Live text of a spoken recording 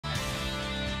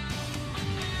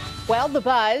Well, the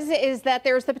buzz is that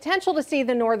there's the potential to see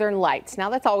the northern lights. Now,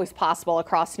 that's always possible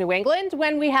across New England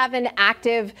when we have an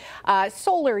active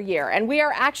solar year. And we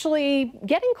are actually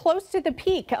getting close to the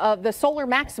peak of the solar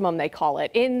maximum, they call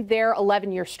it, in their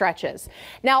 11-year stretches.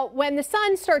 Now, when the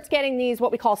sun starts getting these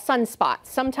what we call sunspots,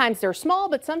 sometimes they're small,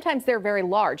 but sometimes they're very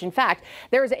large. In fact,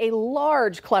 there's a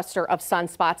large cluster of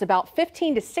sunspots, about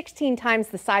 15 to 16 times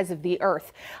the size of the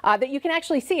Earth, that you can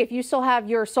actually see if you still have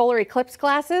your solar eclipse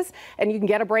glasses and you can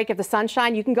get a break of the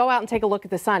sunshine. You can go out and take a look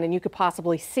at the sun and you could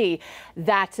possibly see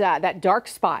that dark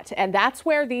spot. And that's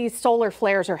where these solar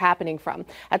flares are happening from.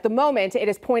 At the moment, it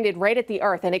is pointed right at the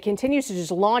Earth and it continues to just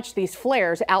launch these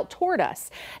flares out toward us.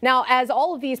 Now, as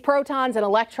all of these protons and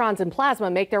electrons and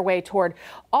plasma make their way toward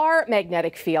our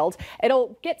magnetic field,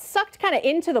 it'll get sucked kind of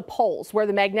into the poles where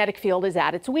the magnetic field is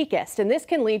at its weakest. And this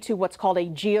can lead to what's called a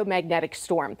geomagnetic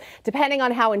storm. Depending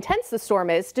on how intense the storm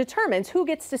is, determines who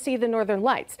gets to see the northern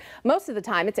lights. Most of the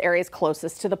time, it's areas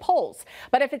closest to the poles.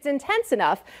 But if it's intense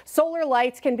enough, solar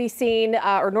lights can be seen,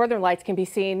 or northern lights can be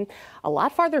seen a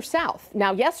lot farther south.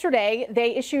 Now, yesterday,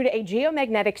 they issued a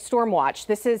geomagnetic storm watch.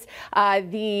 This is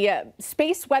the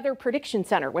Space Weather Prediction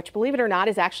Center, which, believe it or not,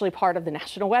 is actually part of the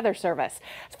National Weather Service.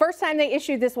 It's the first time they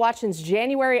issued this watch since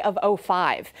January of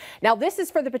 '05. Now, this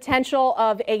is for the potential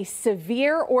of a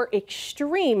severe or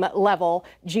extreme level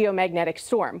geomagnetic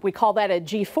storm. We call that a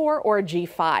G4 or a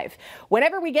G5.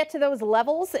 Whenever we get to those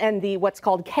levels and the what's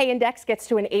called K index gets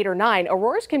to an 8 or 9,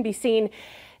 auroras can be seen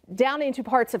down into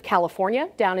parts of California,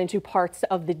 down into parts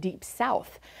of the deep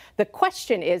south. The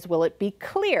question is, will it be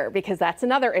clear? Because that's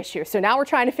another issue. So now we're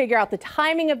trying to figure out the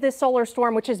timing of this solar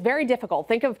storm, which is very difficult.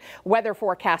 Think of weather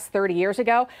forecasts 30 years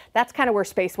ago. That's kind of where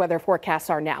space weather forecasts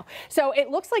are now. So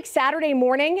it looks like Saturday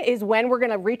morning is when we're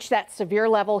going to reach that severe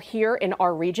level here in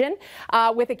our region.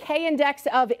 With a K index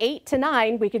of 8 to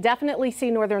 9, we could definitely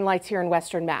see northern lights here in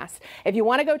Western Mass. If you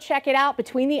want to go check it out,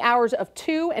 between the hours of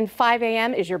 2 and 5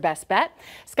 a.m. is your best bet.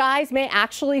 Skies may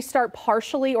actually start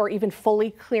partially or even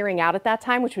fully clearing out at that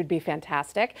time, which would be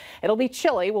fantastic. It'll be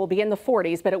chilly. We'll be in the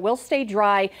 40s, but it will stay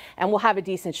dry and we'll have a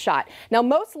decent shot. Now,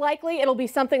 most likely it'll be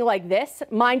something like this.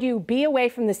 Mind you, be away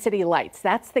from the city lights.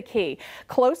 That's the key.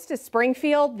 Close to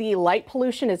Springfield, the light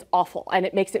pollution is awful and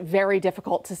it makes it very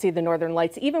difficult to see the northern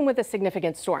lights, even with a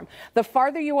significant storm. The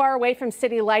farther you are away from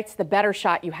city lights, the better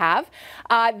shot you have.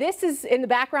 This is in the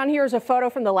background here is a photo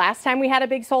from the last time we had a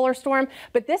big solar storm,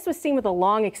 but this was seen with a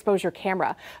long exposure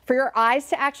camera. For your eyes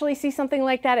to actually see something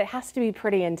like that, it has to be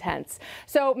pretty intense.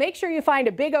 So make sure you find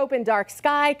a big open dark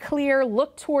sky, clear,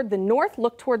 look toward the north,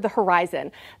 look toward the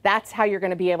horizon. That's how you're going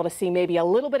to be able to see maybe a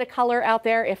little bit of color out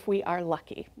there if we are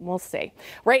lucky. We'll see.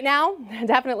 Right now,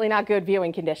 definitely not good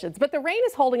viewing conditions, but the rain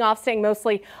is holding off, staying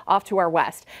mostly off to our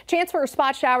west. Chance for a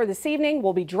spot shower this evening.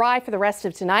 Will be dry for the rest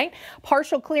of tonight.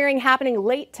 Partial clearing happening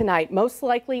late tonight, most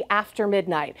likely after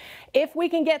midnight. If we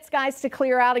can get skies to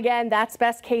clear out again, that's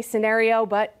best case scenario,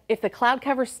 but if the cloud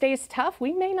cover stays tough,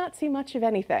 we may not see much of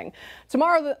anything.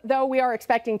 Tomorrow, though, we are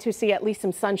expecting to see at least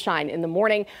some sunshine in the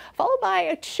morning, followed by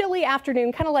a chilly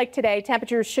afternoon, kind of like today.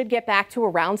 Temperatures should get back to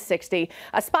around 60.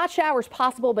 A spot shower is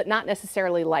possible, but not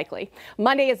necessarily likely.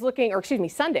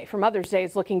 Sunday for Mother's Day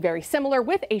is looking very similar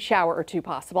with a shower or two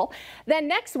possible. Then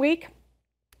next week,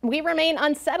 we remain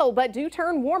unsettled, but do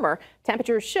turn warmer.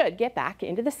 Temperatures should get back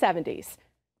into the 70s.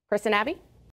 Chris and Abby?